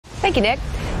Thank you, Nick.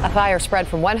 A fire spread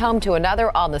from one home to another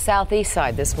on the southeast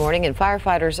side this morning, and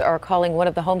firefighters are calling one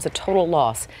of the homes a total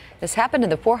loss. This happened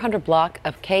in the 400 block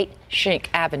of Kate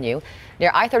Schenck Avenue near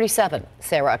I-37.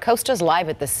 Sarah Acosta's live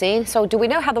at the scene. So do we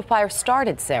know how the fire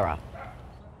started, Sarah?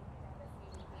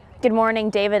 Good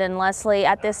morning, David and Leslie.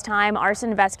 At this time,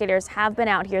 arson investigators have been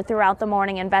out here throughout the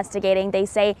morning investigating. They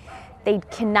say they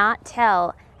cannot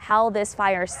tell how this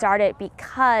fire started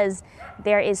because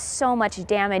there is so much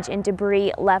damage and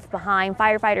debris left behind.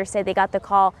 Firefighters say they got the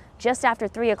call just after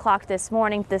 3 o'clock this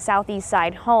morning to the southeast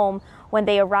side home. When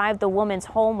they arrived, the woman's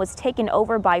home was taken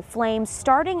over by flames.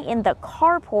 Starting in the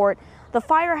carport, the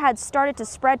fire had started to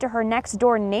spread to her next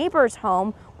door neighbor's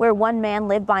home, where one man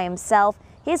lived by himself.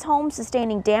 His home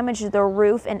sustaining damage to the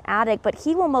roof and attic, but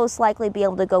he will most likely be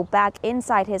able to go back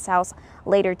inside his house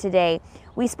later today.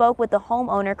 We spoke with the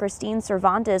homeowner, Christine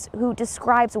Cervantes, who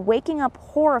describes waking up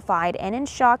horrified and in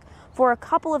shock for a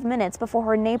couple of minutes before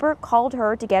her neighbor called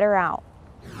her to get her out.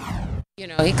 You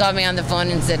know, he called me on the phone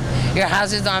and said, "Your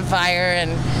house is on fire."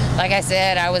 And like I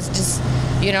said, I was just,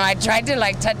 I tried to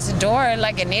touch the door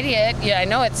like an idiot. Yeah, I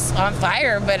know it's on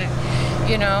fire, but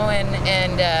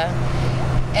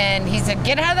and he said,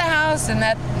 "Get out of the house," and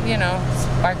that,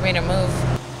 sparked me to move.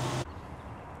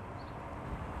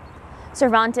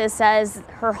 Cervantes says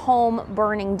her home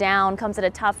burning down comes at a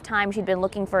tough time. She'd been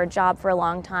looking for a job for a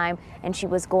long time, and she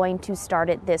was going to start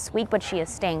it this week, but she is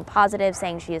staying positive,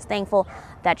 saying she is thankful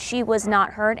that she was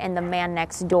not hurt and the man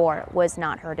next door was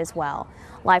not hurt as well.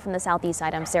 Live from the southeast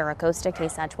side, I'm Sarah Acosta,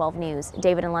 KSAT 12 News.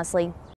 David and Leslie.